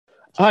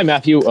Hi,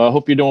 Matthew.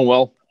 Hope you're doing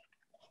well.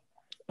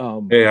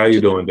 Hey, how you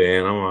Just, doing,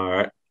 Dan? I'm all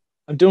right.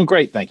 I'm doing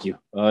great, thank you.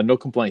 No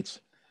complaints.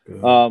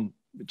 Good. Um,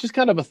 just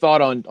kind of a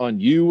thought on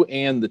you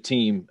and the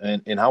team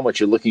and how much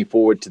you're looking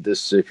forward to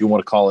this, if you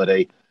want to call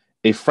it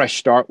a fresh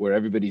start where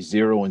everybody's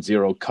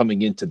 0-0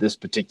 coming into this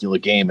particular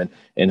game,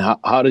 and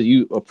how do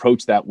you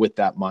approach that with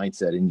that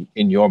mindset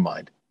in your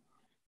mind?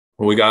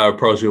 We gotta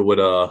approach it with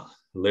a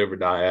live or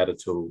die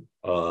attitude.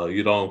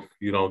 You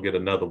don't get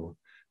another one.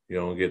 You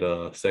don't get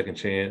a second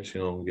chance.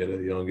 You don't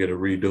get a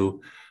redo.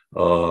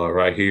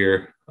 Right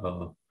here.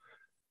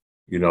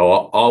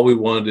 All we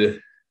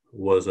wanted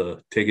was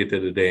a ticket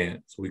to the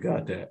dance. We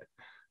got that.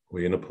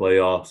 We're in the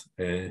playoffs,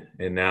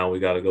 and now we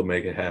got to go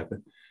make it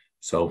happen.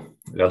 So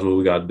that's what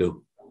we got to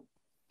do.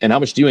 And how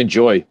much do you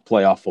enjoy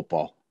playoff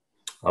football?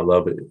 I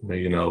love it.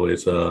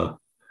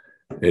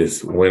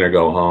 It's win or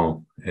go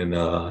home. And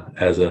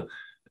as a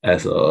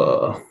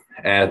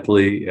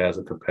athlete, as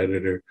a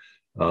competitor,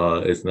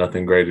 it's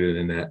nothing greater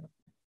than that.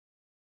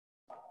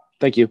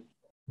 Thank you.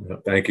 Yeah,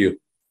 thank you.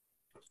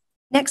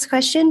 Next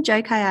question,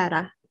 Joe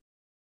Kayada.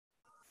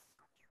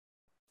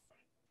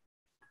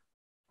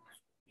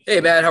 Hey,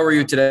 Matt, how are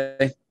you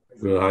today?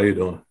 Good. How you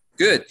doing?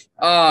 Good.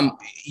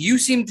 You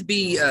seem to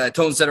be a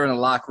tone setter in the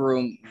locker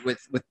room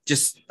with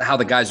just how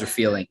the guys are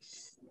feeling.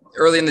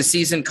 Early in the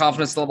season,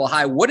 confidence level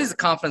high. What is the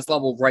confidence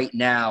level right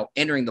now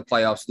entering the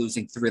playoffs,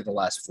 losing 3 of the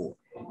last 4?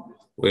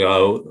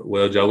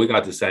 Well, Joe, we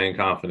got the same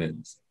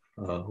confidence.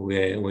 We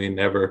ain't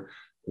never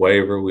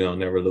waver. We don't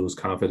never lose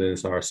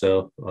confidence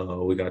ourselves.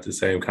 We got the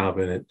same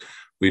confidence.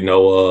 We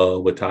know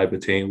what type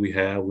of team we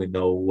have. We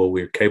know what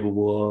we're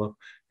capable of,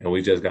 and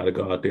we just got to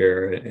go out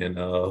there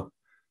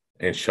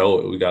and show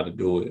it. We got to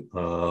do it.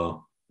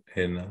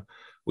 And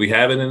we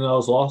have it in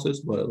those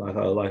losses, but like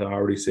I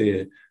already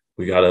said,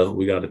 we got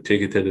a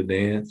ticket to the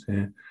dance,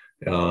 and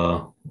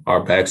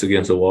our backs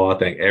against the wall. I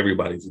think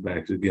everybody's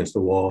backs against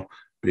the wall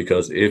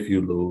because if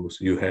you lose,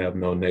 you have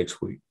no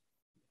next week.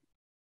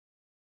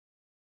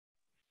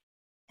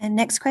 And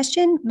next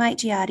question, Mike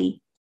Giardi.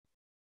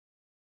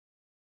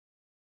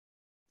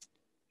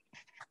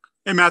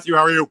 Hey, Matthew,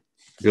 how are you?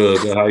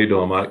 Good. Good. How you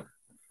doing, Mike?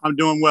 I'm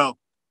doing well.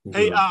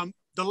 Hey, Good.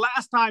 the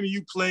last time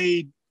you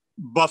played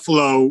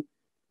Buffalo,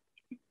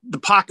 the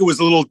pocket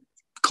was a little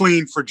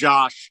clean for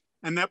Josh,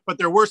 but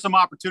there were some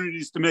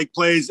opportunities to make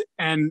plays,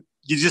 and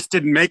you just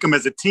didn't make them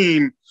as a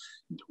team.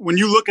 When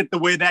you look at the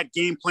way that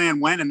game plan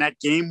went and that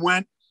game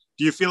went,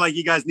 do you feel like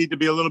you guys need to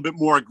be a little bit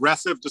more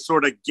aggressive to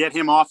sort of get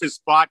him off his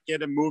spot,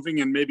 get him moving,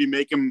 and maybe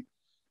make him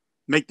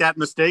make that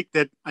mistake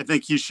that I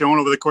think he's shown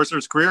over the course of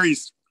his career?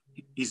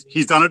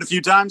 He's done it a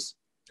few times.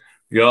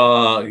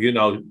 Yeah,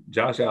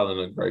 Josh Allen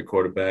is a great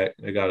quarterback.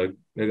 They got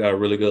a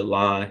really good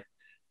line,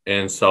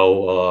 and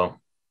so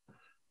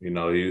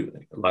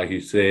like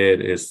you said,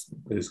 it's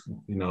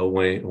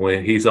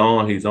when he's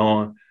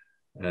on,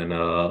 and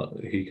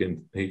he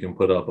can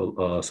put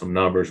up some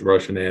numbers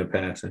rushing and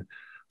passing.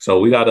 So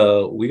we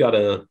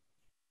gotta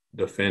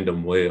defend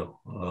him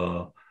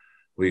well.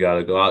 We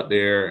gotta go out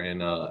there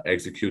and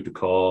execute the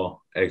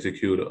call,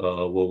 execute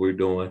what we're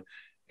doing,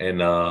 and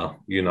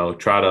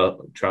try to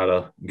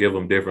give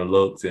him different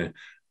looks and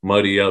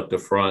muddy up the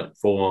front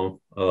for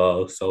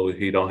him, so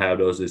he don't have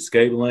those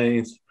escape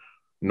lanes,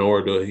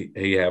 nor do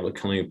he have a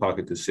clean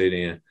pocket to sit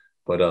in.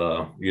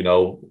 But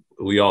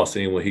we all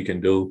seen what he can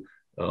do.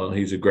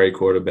 He's a great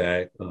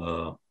quarterback,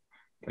 and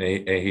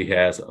he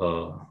has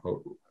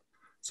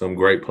some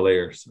great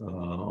players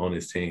on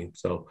his team.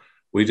 So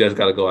we just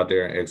got to go out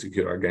there and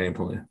execute our game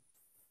plan.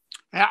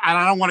 And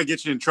I don't want to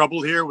get you in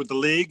trouble here with the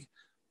league,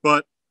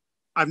 but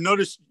I've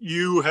noticed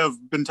you have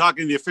been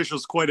talking to the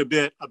officials quite a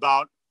bit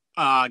about,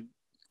 I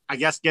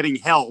guess, getting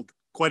held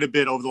quite a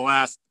bit over the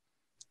last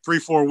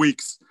 3-4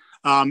 weeks.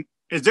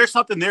 Is there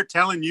something they're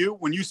telling you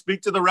when you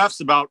speak to the refs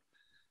about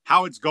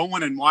how it's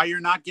going and why you're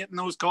not getting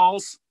those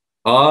calls?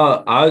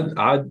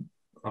 I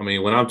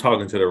mean, when I'm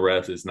talking to the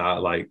refs, it's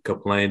not like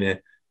complaining.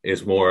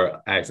 It's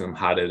more asking them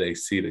how do they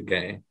see the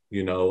game.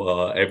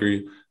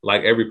 Every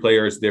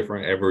player is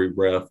different. Every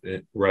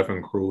ref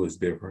and crew is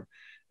different,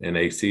 and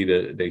they see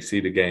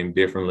the game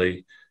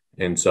differently.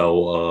 And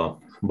so,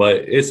 but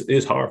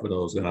it's hard for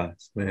those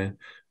guys, man.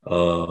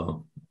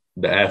 The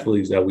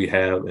athletes that we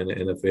have in the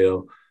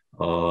NFL,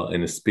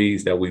 and the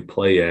speeds that we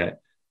play at,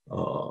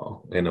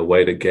 and the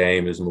way the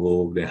game is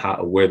moved and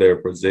where they're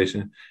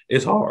positioned,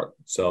 it's hard.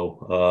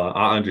 So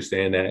I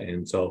understand that,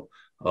 and so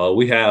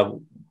we have.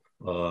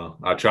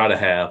 I try to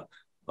have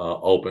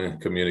open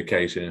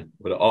communication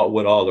with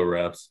all the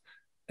refs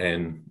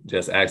and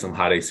just ask them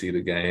how they see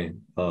the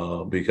game,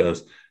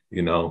 because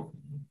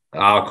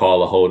I'll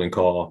call a holding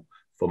call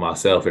for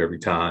myself every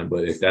time,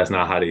 but if that's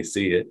not how they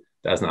see it,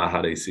 that's not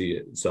how they see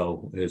it.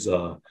 So it's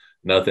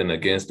nothing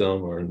against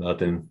them or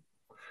nothing,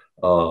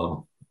 uh,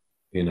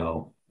 you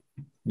know,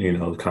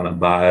 kind of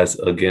bias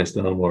against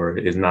them, or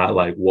it's not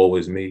like woe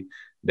is me.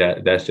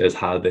 That's just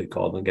how they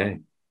call the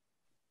game.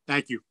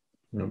 Thank you.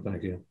 No,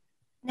 thank you.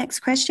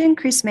 Next question,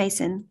 Chris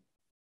Mason.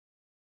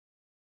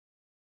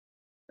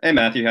 Hey,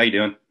 Matthew, how you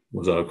doing?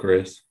 What's up,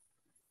 Chris?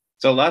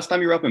 So last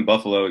time you were up in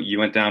Buffalo, you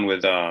went down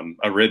with a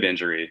rib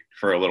injury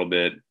for a little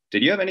bit.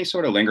 Did you have any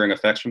sort of lingering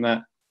effects from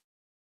that?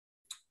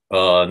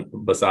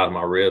 Besides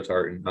my ribs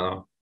hurting,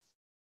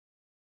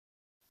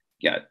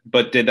 Yeah,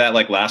 but did that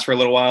like last for a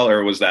little while,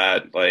 or was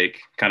that like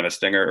kind of a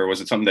stinger, or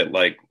was it something that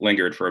like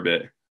lingered for a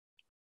bit?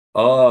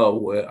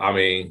 Well, I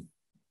mean,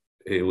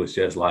 it was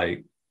just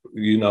like,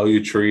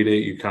 you treat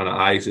it, you kind of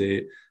ice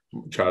it,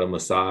 try to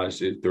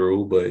massage it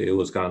through, but it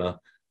was kind of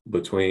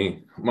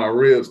between my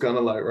ribs, kind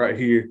of like right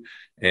here.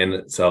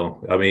 And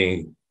so, I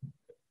mean,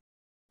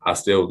 I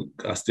still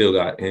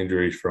got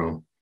injuries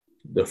from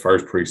the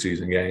first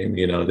preseason game.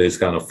 This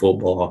kind of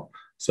football.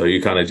 So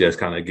you kind of just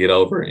kind of get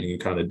over it and you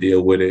kind of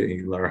deal with it and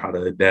you learn how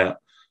to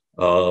adapt.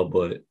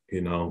 But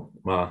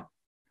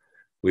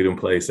we didn't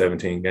play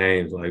 17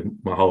 games, like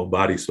my whole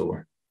body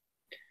sore.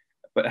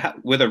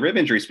 But with a rib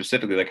injury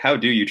specifically, like how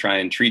do you try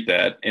and treat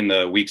that in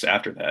the weeks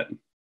after that?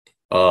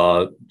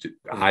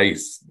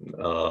 Ice,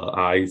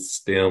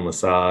 stem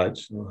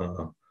massage.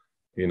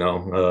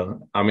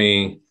 I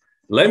mean,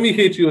 let me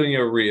hit you in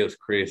your ribs,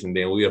 Chris, and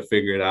then we'll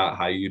figure it out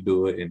how you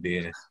do it, and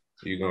then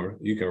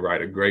you can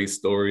write a great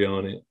story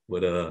on it.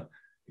 But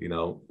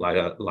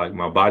like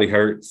my body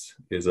hurts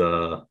is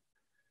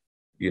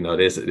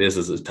this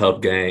is a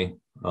tough game.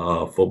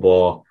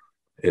 Football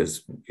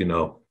is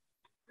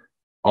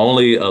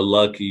only a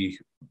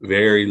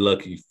very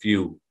lucky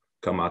few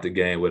come out the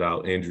game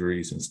without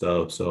injuries and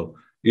stuff. So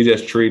you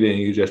just treat it and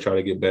you just try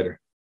to get better.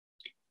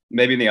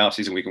 Maybe in the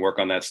offseason we can work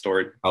on that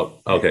story. Oh,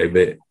 okay,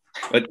 bet.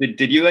 But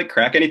did you like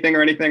crack anything,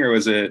 or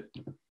was it?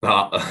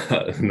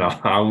 No,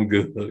 I'm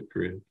good,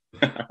 Chris.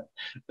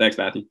 Thanks,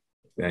 Matthew.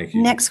 Thank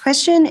you. Next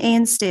question,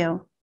 Ian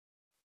Steele.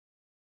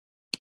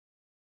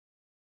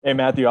 Hey,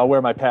 Matthew, I'll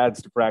wear my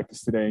pads to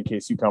practice today in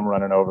case you come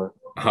running over.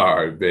 All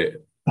right, bet.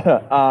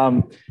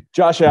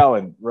 Josh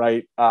Allen,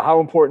 right?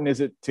 How important is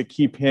it to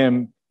keep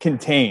him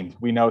contained?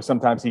 We know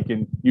sometimes he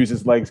can use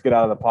his legs, get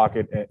out of the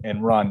pocket,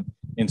 and run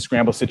in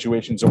scramble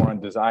situations or on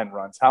design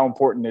runs. How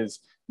important is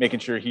making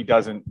sure he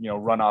doesn't,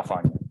 run off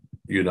on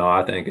you?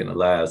 I think in the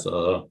last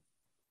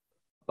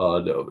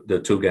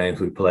the two games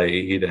we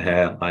played, he'd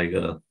have like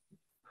a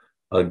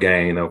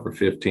gain over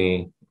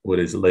 15 with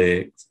his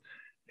legs,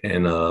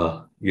 and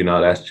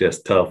that's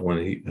just tough when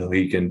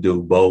he can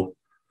do both.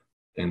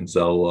 And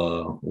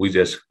so we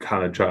just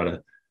kind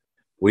of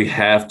we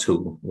have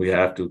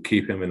to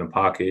keep him in the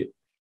pocket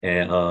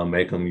and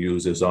make him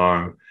use his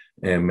arm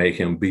and make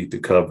him beat the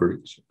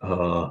coverage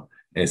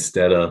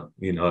instead of,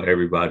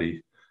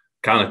 everybody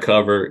kind of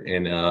cover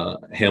and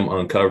him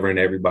uncovering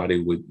everybody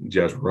with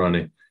just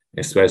running,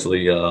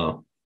 especially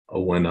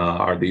when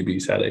our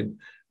DBs and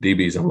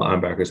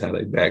linebackers had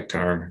a back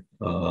turn.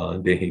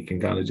 Then he can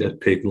kind of just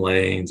pick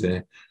lanes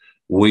and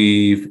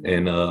weave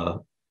and,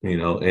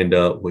 end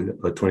up with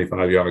a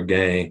 25-yard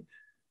gain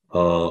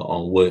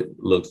on what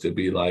looks to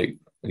be like,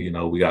 we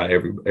got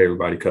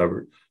everybody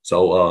covered.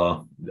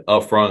 So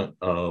up front,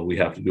 we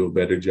have to do a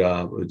better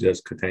job of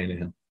just containing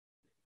him.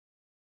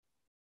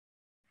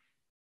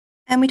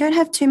 And we don't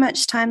have too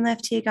much time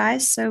left here,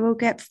 guys, so we'll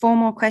get 4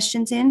 more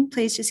questions in.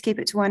 Please just keep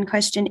it to 1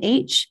 question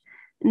each.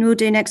 And we'll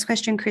do next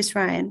question, Chris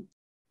Ryan.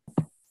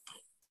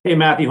 Hey,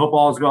 Matthew, hope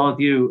all is well with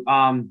you.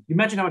 You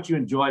mentioned how much you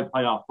enjoy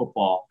playoff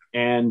football.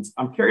 And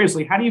I'm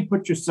curiously, how do you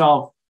put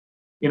yourself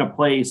in a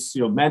place,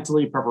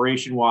 mentally,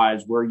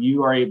 preparation-wise, where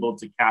you are able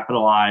to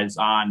capitalize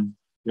on,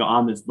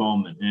 on this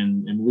moment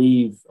and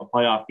leave a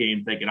playoff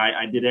game thinking,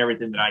 I did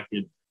everything that I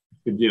could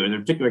do? Are there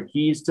particular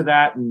keys to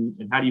that,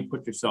 and how do you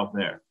put yourself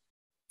there?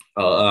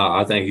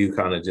 I think you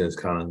kind of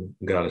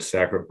got to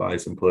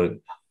sacrifice and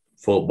put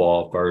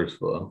football first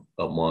for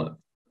a month,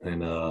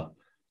 and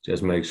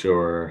just make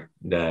sure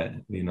that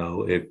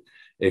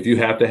if you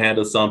have to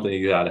handle something,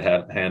 you got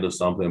to handle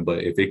something.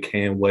 But if it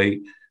can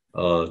wait,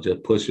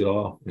 just push it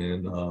off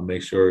and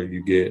make sure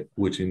you get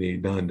what you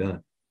need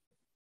done.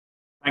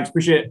 Thanks,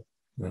 appreciate it.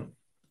 Yeah.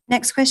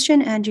 Next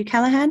question, Andrew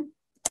Callahan.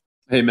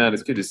 Hey, Matt,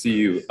 it's good to see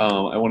you.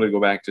 I wanted to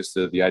go back just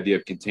to the idea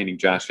of containing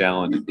Josh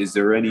Allen. Is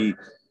there any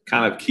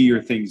kind of key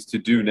or things to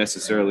do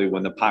necessarily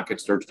when the pocket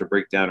starts to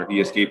break down or he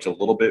escapes a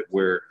little bit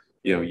where,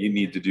 you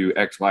need to do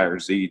X, Y, or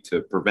Z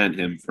to prevent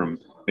him from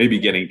maybe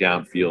getting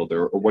downfield,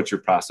 or what's your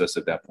process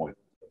at that point?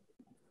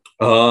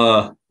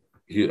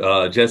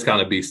 You just kind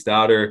of be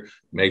stouter,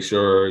 make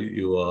sure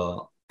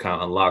you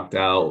kind of locked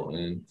out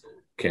and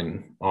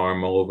can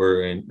arm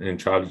over and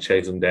try to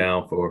chase him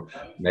down for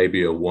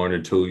maybe a 1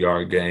 or 2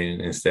 yard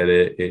gain instead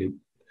of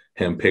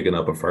him picking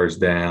up a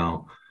first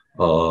down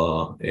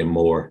and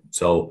more.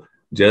 So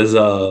just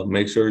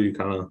make sure you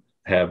kind of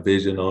have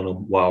vision on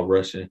him while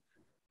rushing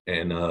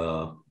and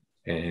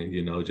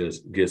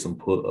just get some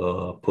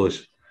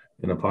push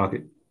in the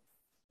pocket.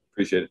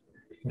 Appreciate it.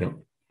 Yeah.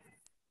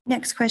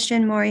 Next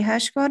question, Maury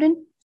Hirschgordon.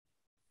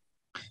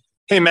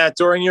 Hey, Matt,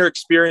 during your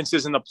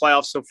experiences in the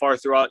playoffs so far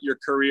throughout your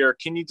career,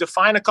 can you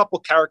define a couple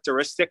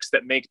characteristics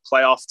that make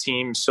playoff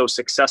teams so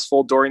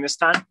successful during this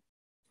time?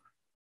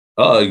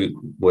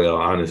 Well,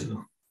 honestly,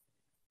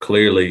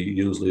 clearly,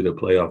 usually the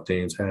playoff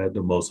teams had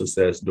the most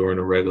success during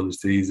the regular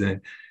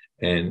season,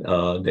 and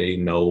they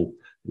know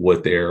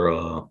what their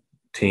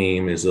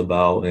team is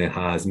about and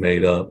how it's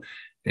made up.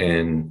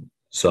 And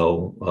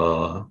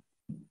so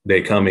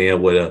they come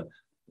in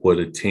with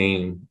a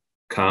team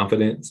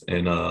confidence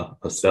and a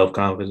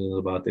self-confidence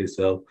about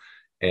themselves.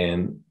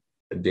 And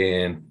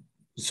then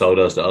so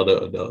does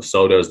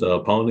the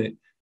opponent.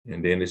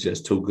 And then it's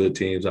just two good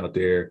teams out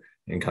there,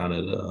 and kind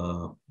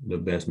of the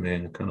best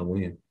man kind of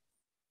win.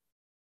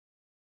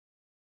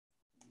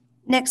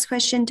 Next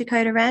question,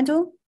 Dakota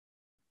Randall.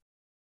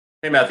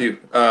 Hey, Matthew.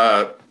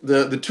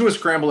 The Tua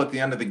scramble at the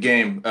end of the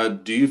game,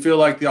 do you feel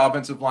like the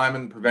offensive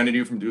lineman prevented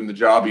you from doing the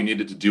job you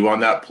needed to do on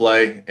that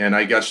play? And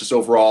I guess just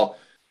overall,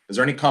 is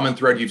there any common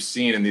thread you've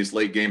seen in these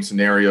late game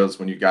scenarios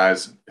when you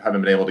guys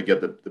haven't been able to get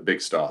the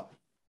big stop?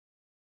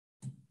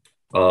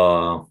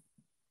 As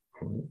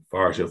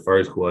far as your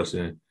first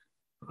question,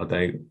 I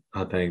think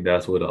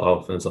that's what the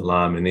offensive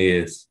lineman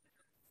is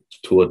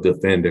to a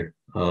defender.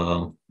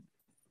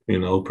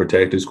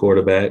 Protect his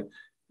quarterback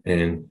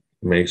and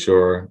make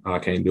sure I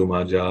can't do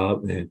my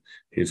job and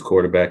his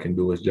quarterback can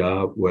do his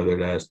job, whether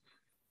that's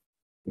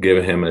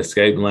giving him an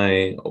escape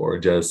lane or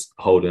just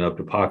holding up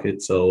the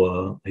pocket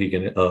so he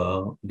can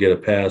get a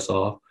pass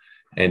off.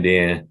 And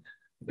then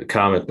the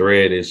common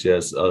thread is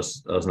just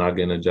us not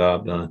getting the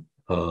job done.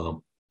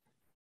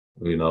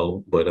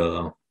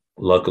 But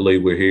luckily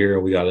we're here.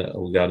 We got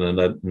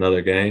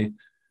another game.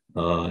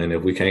 And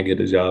if we can't get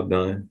the job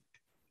done,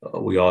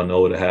 we all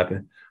know what'll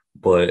happen.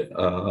 But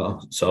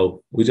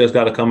so we just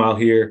got to come out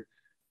here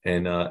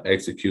and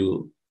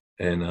execute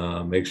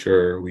and make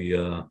sure we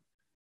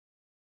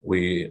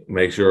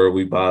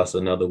buy us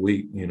another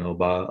week,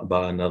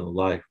 buy another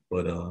life.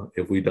 But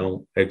if we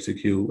don't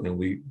execute and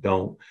we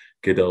don't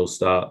get those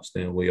stops,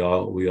 then we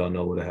all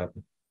know what'll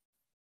happen.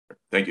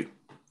 Thank you.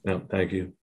 Yeah, thank you.